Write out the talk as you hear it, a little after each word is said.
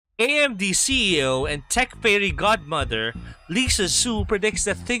AMD CEO and tech fairy godmother Lisa Zhu predicts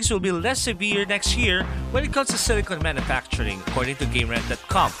that things will be less severe next year when it comes to silicon manufacturing, according to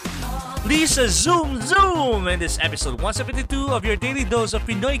GameRant.com. Lisa Zoom in this episode 172 of your daily dose of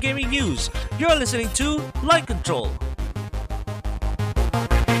Pinoy gaming news. You're listening to Light Control.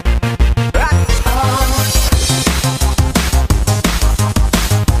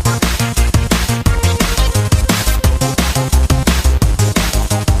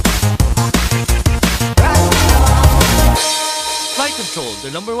 Light Control, the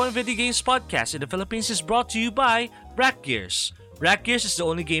number one video games podcast in the Philippines, is brought to you by Rack Gears. Rack Gears is the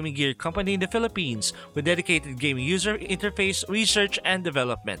only gaming gear company in the Philippines with dedicated gaming user interface, research, and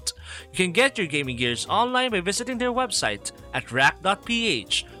development. You can get your gaming gears online by visiting their website at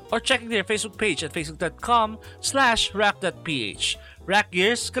rack.ph or checking their Facebook page at facebook.com/rack.ph. Rack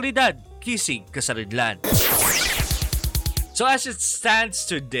Gears, kalidad, kisig, kasaridlan. So as it stands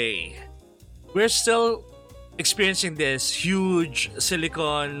today, we're still experiencing this huge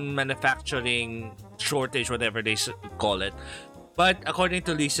silicon manufacturing shortage, whatever they call it. But according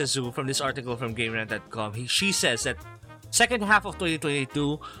to Lisa Zhu from this article from GameRant.com, she says that second half of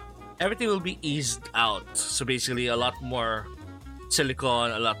 2022, everything will be eased out. So basically, a lot more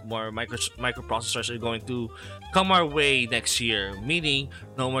silicon, a lot more microprocessors are going to come our way next year. Meaning,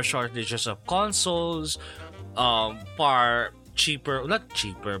 no more shortages of consoles, far cheaper, not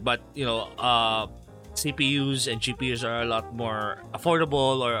cheaper, but CPUs and GPUs are a lot more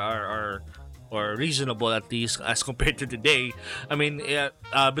affordable or reasonable, at least as compared to today. I mean,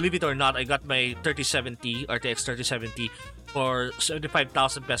 believe it or not, I got my 3070 RTX 3070 for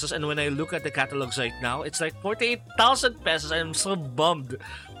 75,000 pesos, and when I look at the catalogs right now, it's like 48,000 pesos. I'm so bummed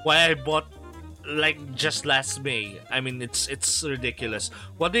why I bought like just last May. I mean, it's ridiculous.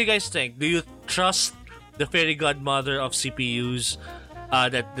 What do you guys think? Do you trust the fairy godmother of CPUs?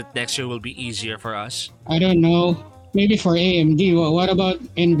 That next year will be easier for us? I don't know. Maybe for AMD. What about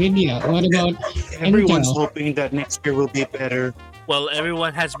NVIDIA? What about Everyone's Intel? hoping that next year will be better. Well,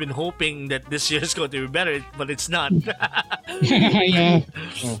 everyone has been hoping that this year is going to be better, but it's not. Yeah.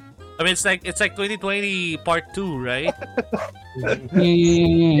 I mean, it's like 2020 part 2, right?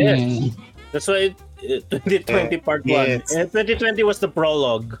 Yeah. That's why 2020 part 1. Yes. And 2020 was the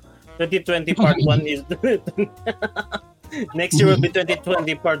prologue. 2020 part 1 is... Next year will be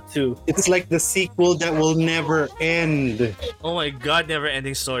 2020 part 2. It's like the sequel that will never end. Oh my god, never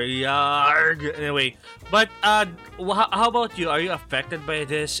ending story. Yarg. Anyway, but how about you? Are you affected by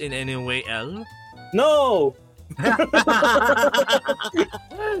this in any way, El? No!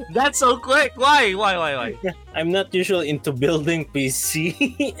 That's so quick. Why? I'm not usually into building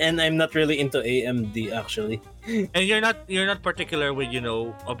PC and I'm not really into AMD actually. And you're not particular with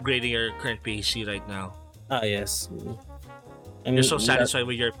upgrading your current PC right now. Ah, yes. You're so satisfied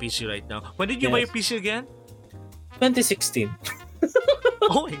with your PC right now. When did you buy your PC again? 2016.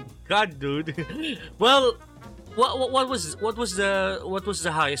 Oh my god, dude. Well, what was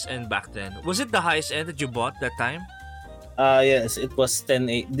the highest end back then? Was it the highest end that you bought that time? Yes, it was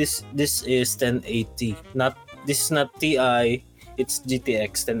 1080. This is 1080. This is not Ti, it's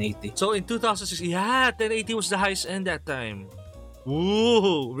GTX 1080. So in 2006, 1080 was the highest end that time.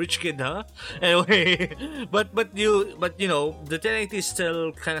 Ooh, rich kid, huh? Anyway, but the 1080 is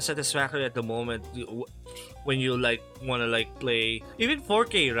still kind of satisfactory at the moment. When you want to play even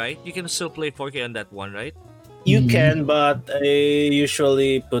 4K, right? You can still play 4K on that one, right? You can, but I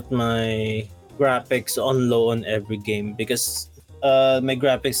usually put my graphics on low on every game because my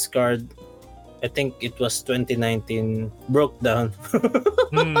graphics card, I think it was 2019, broke down.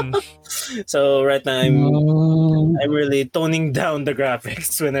 So right now I'm really toning down the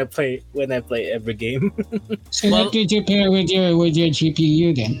graphics when I play every game. So what did you pair with your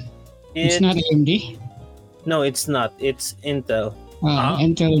GPU then? It's not AMD? No, it's not. It's Intel.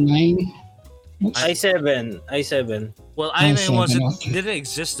 Intel 9? i7. Well, i9 i7, didn't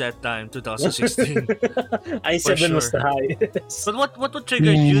exist that time, 2016. i7 was the highest. But what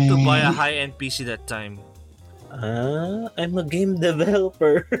triggered you to buy a high-end PC that time? I'm a game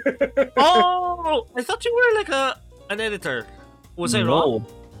developer. Oh, I thought you were like an editor. Was I wrong?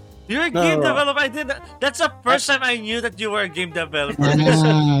 You're a game developer. I did. That's the first time I knew that you were a game developer.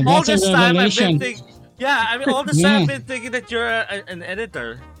 All this time I've been thinking. Yeah, I mean, all this time I've been thinking that you're an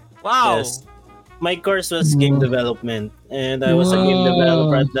editor. Wow. Yes. My course was game development, and I was a game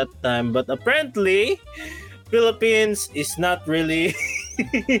developer at that time. But apparently, Philippines is not really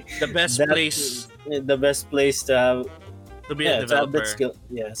the best place. The best place to be a developer. To have that skill.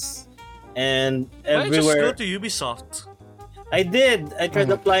 Yes, and why everywhere. Just go to Ubisoft? I did. I tried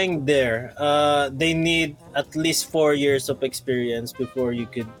Oh. applying there. They need at least 4 years of experience before you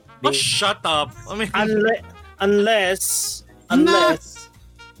could. Oh, shut up. I mean, Unless, unless, Nah. unless,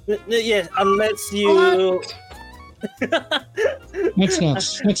 yes, unless you, That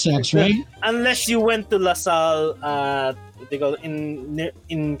sucks, right? unless you went to LaSalle, what they call in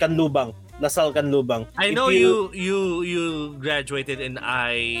Canlubang, LaSalle Canlubang. I If know you graduated in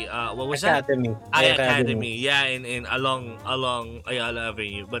what was that? Academy. I Academy. Yeah, in along Ayala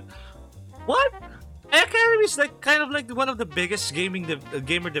Avenue. But what? I Academy is like kind of like one of the biggest game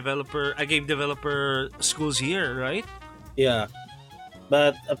developer schools here, right? Yeah,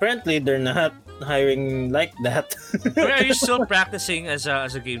 but apparently they're not hiring like that. Or are you still practicing as a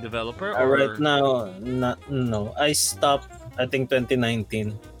game developer? Or Right now, no. I stopped. I think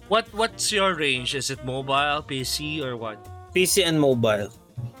 2019. what's your range? Is it mobile, PC, or what? PC and mobile.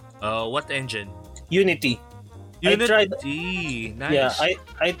 What engine? Unity. I tried. Unity. Nice. Yeah,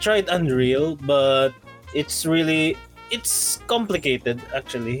 I tried Unreal, but it's complicated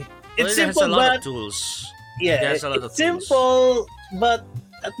actually. Well, It's it has a simple, lot but of tools. yeah, it has a lot of it's tools. simple, but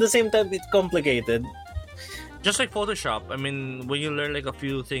at the same time it's complicated. Just like Photoshop. I mean, when you learn like a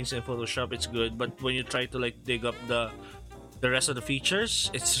few things in Photoshop, it's good. But when you try to like dig up the rest of the features,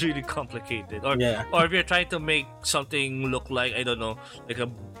 it's really complicated. Or Yeah. or if you're trying to make something look like, I don't know, like a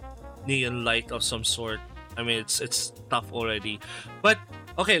neon light of some sort. I mean, it's tough already. But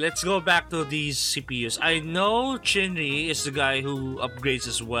okay, let's go back to these CPUs. I know Chinri is the guy who upgrades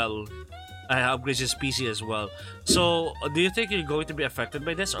as well. Upgrades his PC as well. So, do you think you're going to be affected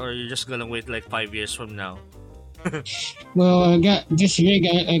by this, or you're just gonna wait like 5 years from now? Well, I got this rig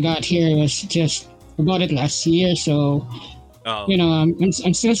I got here was just I bought it last year, so Oh, I'm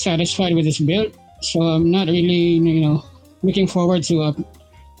still satisfied with this build. So I'm not really looking forward to like a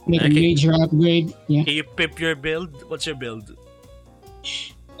Okay. major upgrade. Yeah. can you pimp your build? What's your build?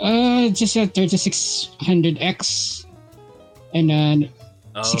 Just a 3600X and a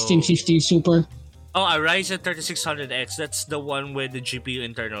Oh. 1650 Super. Oh, a Ryzen 3600X. That's the one with the GPU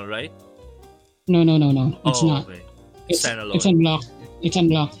internal, right? No. It's oh, not. okay. It's Standalone. unlocked. It's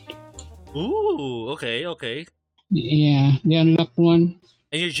unlocked. Ooh, okay. Yeah, the unlocked one.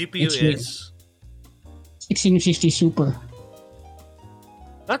 And your GPU It's really- is 1650 Super.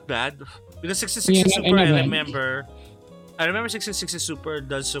 not bad. Because 1660 Yeah, Super, not I bad. remember. 1660 Super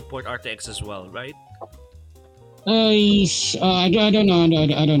does support RTX as well, right? I don't know.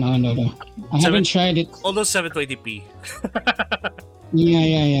 I don't know. I haven't tried it. Although 720p.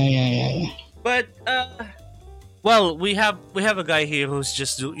 Yeah. But well, we have a guy here who's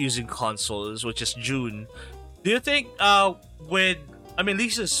just using consoles, which is June. Do you think with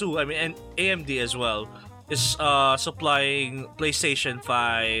Lisa Su, and AMD as well is supplying PlayStation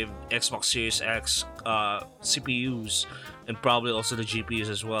 5, Xbox Series X CPUs, and probably also the GPUs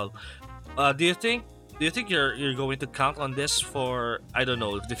as well. Do you think you're going to count on this for, I don't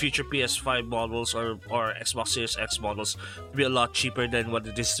know, the future PS5 models or Xbox Series X models to be a lot cheaper than what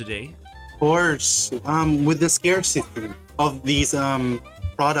it is today? Of course, with the scarcity of these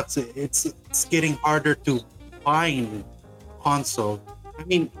products, it's getting harder to find console. I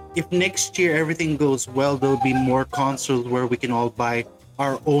mean, if next year everything goes well, there'll be more consoles where we can all buy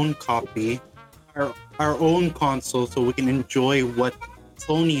our own copy, our own console, so we can enjoy what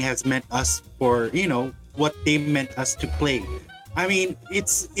Sony has meant us for, what they meant us to play. I mean,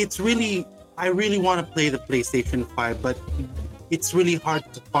 it's really, I really want to play the PlayStation 5, but it's really hard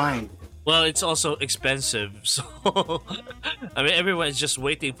to find. Well, it's also expensive, so everyone's just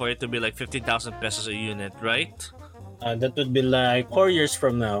waiting for it to be like 15,000 pesos a unit, right? That would be like 4 years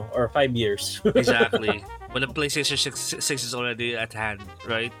from now or 5 years. Exactly. When the PlayStation 6 is already at hand,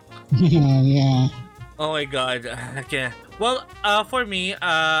 right? Yeah. Oh my god, I can't. Well, for me,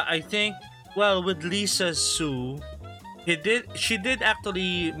 I think, well, with Lisa Su, she did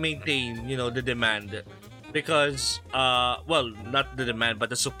actually maintain, the demand, because, well, not the demand, but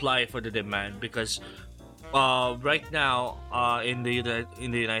the supply for the demand, because, right now, in the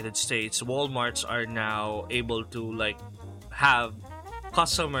United States, WalMarts are now able to like have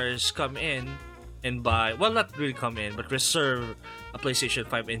customers come in and buy. Well, not really come in, but reserve a PlayStation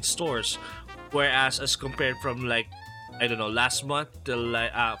 5 in stores. Whereas, as compared from like, I don't know, last month till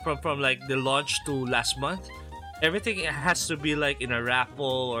like from like the launch to last month, everything has to be like in a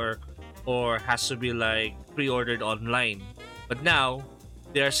raffle or has to be like pre-ordered online. But now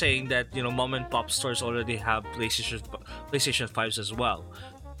they are saying that mom and pop stores already have PlayStation 5s as well.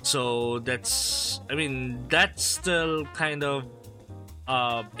 So that's still kind of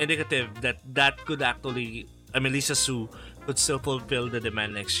indicative that could actually, Lisa Su could still fulfill the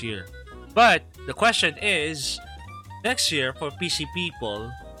demand next year. But the question is, next year for PC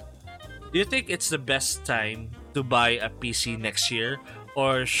people, do you think it's the best time to buy a PC next year,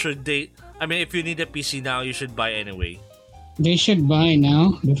 or should they? I mean, if you need a PC now, you should buy anyway. They should buy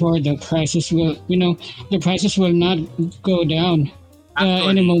now before the prices will, the prices will not go down. In a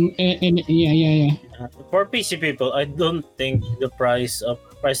Actually, moment. Yeah. For PC people, I don't think the price of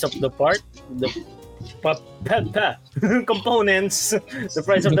the part, the components, the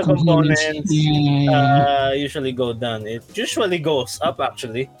price of the components Yeah. usually go down. It usually goes up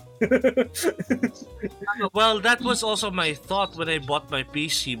actually. well, that was also my thought when I bought my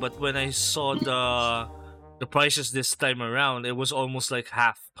PC. But when I saw the prices this time around, it was almost like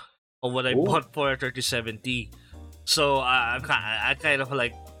half of what I Oh. bought for a 3070. So I kind of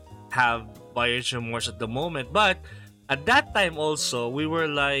like have buyer's remorse at the moment. But at that time also, we were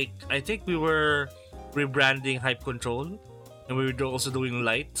like, I think we were rebranding Hype Control, and we were also doing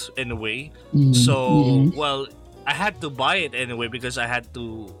Light in a way. So, well, I had to buy it anyway because I had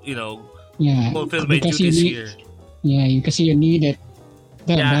to, Yeah. fulfill my Because you duties need, here. yeah, because you need it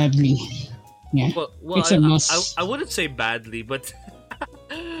that Yeah. badly. Yeah. Well, It's a must. I wouldn't say badly, but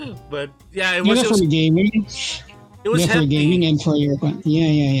but yeah, it You was know, it was, for gaming. it was Yeah, for gaming hefty. and for your.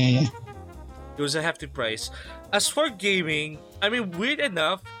 Yeah. It was a hefty price. As for gaming, I mean, weird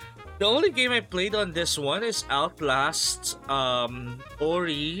enough, the only game I played on this one is Outlast,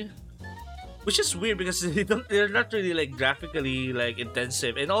 Ori, which is weird because they're not really like graphically like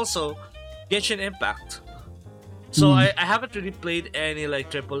intensive, and also Genshin Impact. So I haven't really played any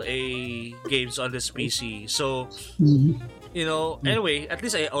like AAA games on this PC. So Mhm. anyway, at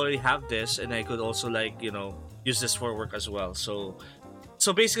least I already have this, and I could also like use this for work as well. So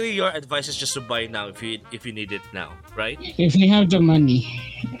basically, your advice is just to buy now if you need it now, right? If you have the money,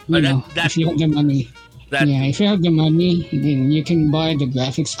 That if you have the money, that yeah, if you have the money, then you can buy the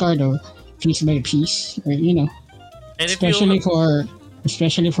graphics card or piece by piece, or and if especially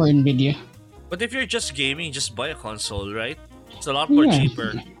you for Nvidia. but if you're just gaming, just buy a console, right? It's a lot more Yeah.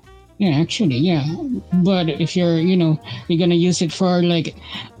 cheaper. Yeah, actually, yeah. But if you're gonna use it for like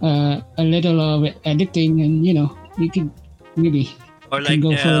a little of editing, and you can really Or can like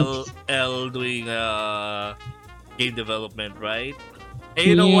go L doing game development, right? Hey,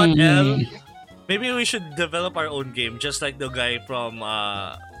 you know what, Yeah. L? Maybe we should develop our own game, just like the guy from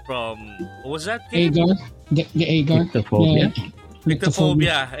what was that game? Agar, the Agar, Nyctophobia?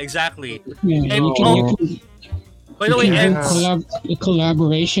 Nyctophobia, exactly. Yeah, And- you can, you can, By the you way, can Eds. have a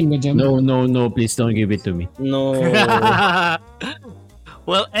collaboration with them. No, please don't give it to me. No.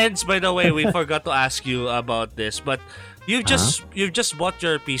 Well, Eds, by the way, we forgot to ask you about this, but you've just bought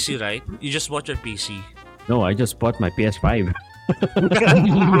your PC, right? You just bought your PC. No, I just bought my PS5.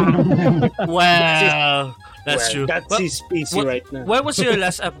 Wow, that's Well, true. That's Well, his PC what- right now. when was your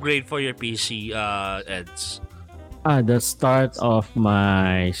last upgrade for your PC, Eds? The start of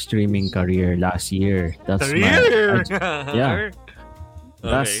my streaming career last year. That's Career. yeah.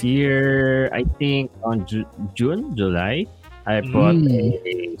 Last Okay. year, I think on July, I bought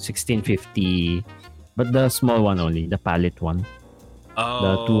a 1650, but the small one only, the pallet one, the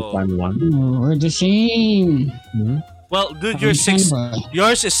Oh. two-pan one. Oh, we're the same. Mhm. Well, dude, yours is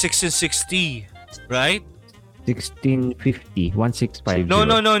 1660, right? 1650, 1650. No.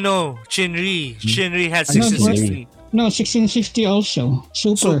 Chinri had I know, 1660. No, 1650 also.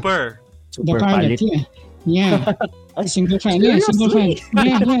 Super. The Super pilot, pallet. yeah. Single fan, yeah, single fan.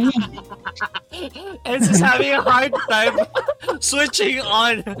 Yeah. And just having a hard time switching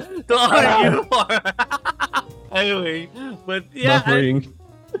on to RU4. Anyway, but yeah, Buffering.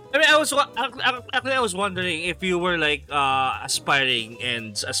 I mean, I was wondering if you were like aspiring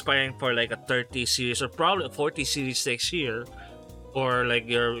for like a 30 series or probably a 40 series next year, or like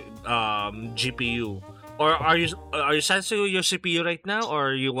your GPU, or are you satisfied with your CPU right now,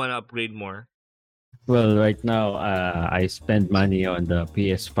 or you want to upgrade more? Well, right now, I spend money on the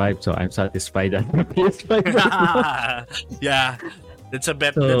PS5, so I'm satisfied on the PS5. Yeah, that's a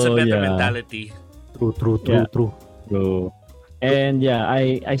better So, yeah. mentality. True. So, and yeah,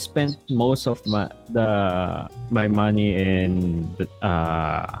 I spent most of my money in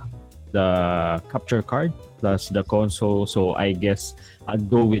the capture card plus the console. So I guess I'll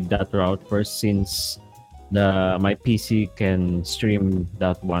go with that route first, since my PC can stream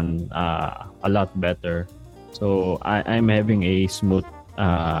that one a lot better. So I'm having a smooth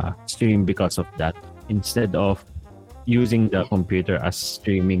stream because of that. Instead of using the computer as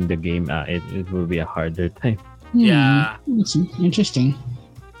streaming the game, it will be a harder time. Yeah. It's interesting.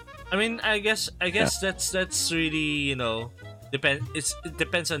 I mean, I guess that's really it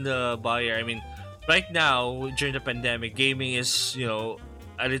depends on the buyer. I mean, right now during the pandemic, gaming is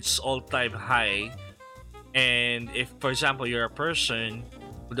at its all-time high. And if, for example, you're a person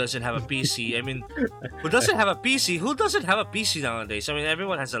who doesn't have a PC, I mean, who doesn't have a PC? Who doesn't have a PC nowadays? I mean,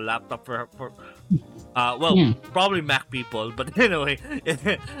 everyone has a laptop for well, Yeah. probably Mac people, but anyway.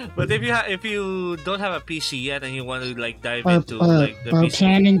 But if you don't have a PC yet and you want to like dive or, into or, like the or PC,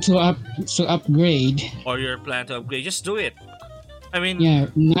 planning to upgrade. or your plan to upgrade, just do it. I mean, Yeah,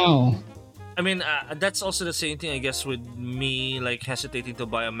 now. I mean, that's also the same thing, I guess, with me like hesitating to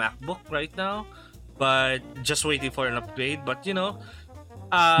buy a MacBook right now, but just waiting for an upgrade. But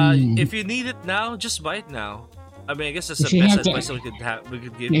if you need it now, just buy it now. I mean, I guess that's If the you best have the- advice we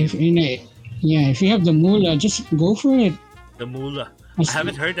could give If you. if you have the moolah, just go for it. The moolah. I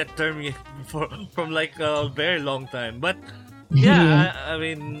haven't heard that term yet from like a very long time. But yeah, I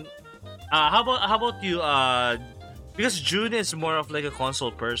mean, how about you? Because June is more of like a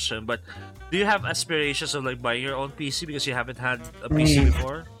console person, but do you have aspirations of like buying your own PC because you haven't had a PC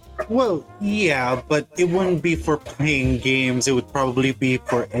before? Well, yeah, but it wouldn't be for playing games. It would probably be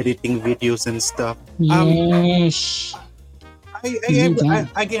for editing videos and stuff. Yes.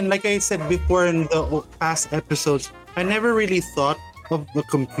 Again, like I said before in the past episodes, I never really thought of the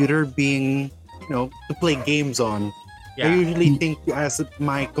computer being, to play games on. I Yeah. usually think as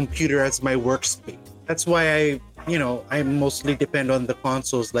my computer as my workspace. That's why I mostly depend on the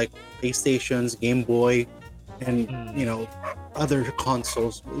consoles like PlayStations, Game Boy, and other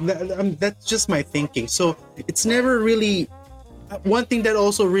consoles. That's just my thinking. So it's never really. One thing that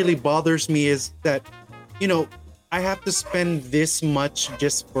also really bothers me is that, I have to spend this much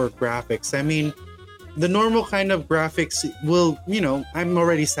just for graphics. I mean, the normal kind of graphics will, I'm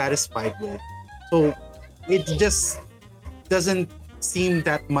already satisfied with. So it just doesn't seem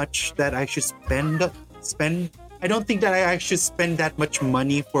that much that I should spend. I don't think that I should spend that much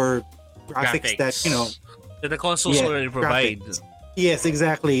money for graphics that, that the consoles Yeah, already provide. graphics. Yes,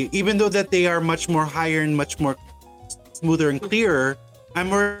 exactly. Even though that they are much more higher and much more smoother and clearer,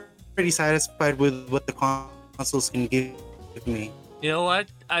 I'm already satisfied with what the consoles can give me. You know what?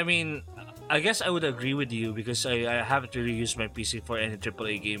 I mean, I guess I would agree with you because I haven't really used my PC for any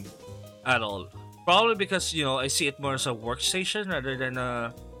AAA game at all. Probably because, I see it more as a workstation rather than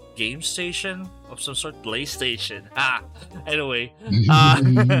a game station of some sort, PlayStation. Anyway.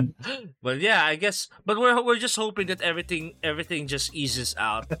 But yeah, I guess. But we're just hoping that everything just eases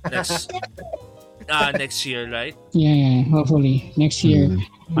out next year, right? Yeah. Hopefully next year,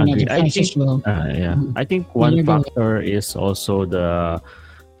 Agree. the prices will. Yeah, I think one You're gonna- factor is also the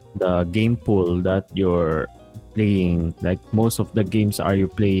game pool that you're playing. Like most of the games are you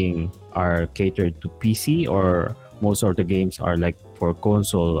playing are catered to PC, or most of the games are like for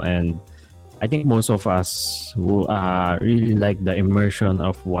console. And I think most of us who really like the immersion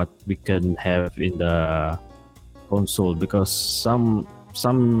of what we can have in the console, because some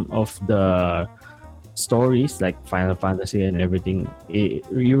of the stories like Final Fantasy and everything,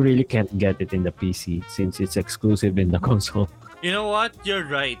 you really can't get it in the PC since it's exclusive in the console. You know what? You're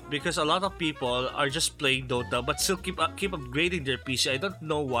right, because a lot of people are just playing Dota but still keep upgrading their PC. I don't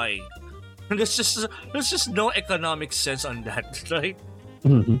know why. There's just no economic sense on that, right?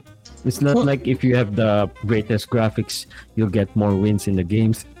 It's not Well- like if you have the greatest graphics, you'll get more wins in the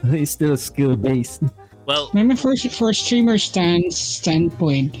games. It's still skill based. Well, Remember, for streamer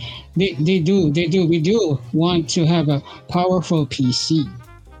standpoint, we do want to have a powerful PC.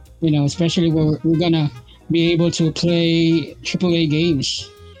 Especially where we're gonna be able to play AAA games,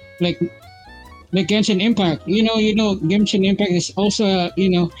 like Genshin Impact. Genshin Impact is also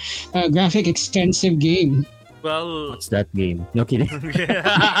a graphic extensive game. well, What's that game? No kidding.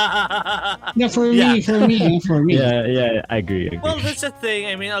 Yeah, for Yeah. me. Yeah, I agree. well, that's the thing.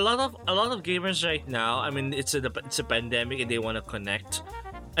 I mean, a lot of gamers right now. I mean, it's a pandemic and they want to connect.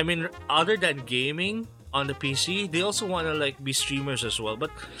 I mean, other than gaming on the PC, they also want to like be streamers as well.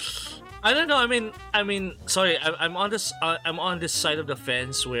 But I don't know. I mean, sorry. I'm on this. I'm on this side of the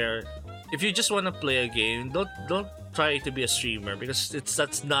fence where if you just want to play a game, don't try to be a streamer because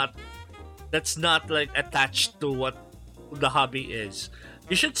that's not like attached to what the hobby is.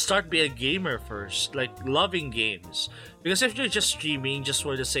 You should start being a gamer first, like loving games. Because if you're just streaming just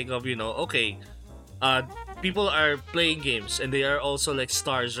for the sake of, okay, people are playing games and they are also like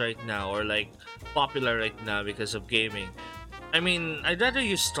stars right now or like popular right now because of gaming. I mean, I'd rather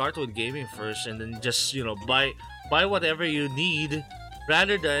you start with gaming first and then just, buy whatever you need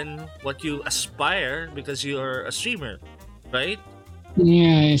rather than what you aspire because you're a streamer, right?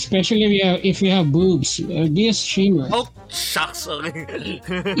 Yeah, especially if you have boobs, be a streamer. Oh, shucks. Okay.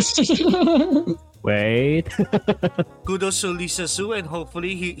 Wait. Kudos to Lisa Su, and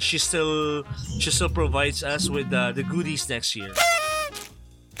hopefully she still provides us with the goodies next year.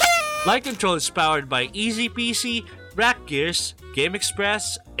 Light Control is powered by Easy PC, Rack Gears, Game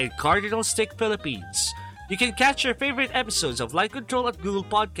Express, and Cardinal Stick Philippines. You can catch your favorite episodes of Light Control at Google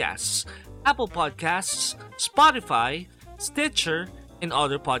Podcasts, Apple Podcasts, Spotify, Stitcher, and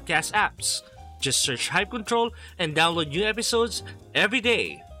other podcast apps. Just search Hype Control and download new episodes every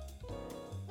day.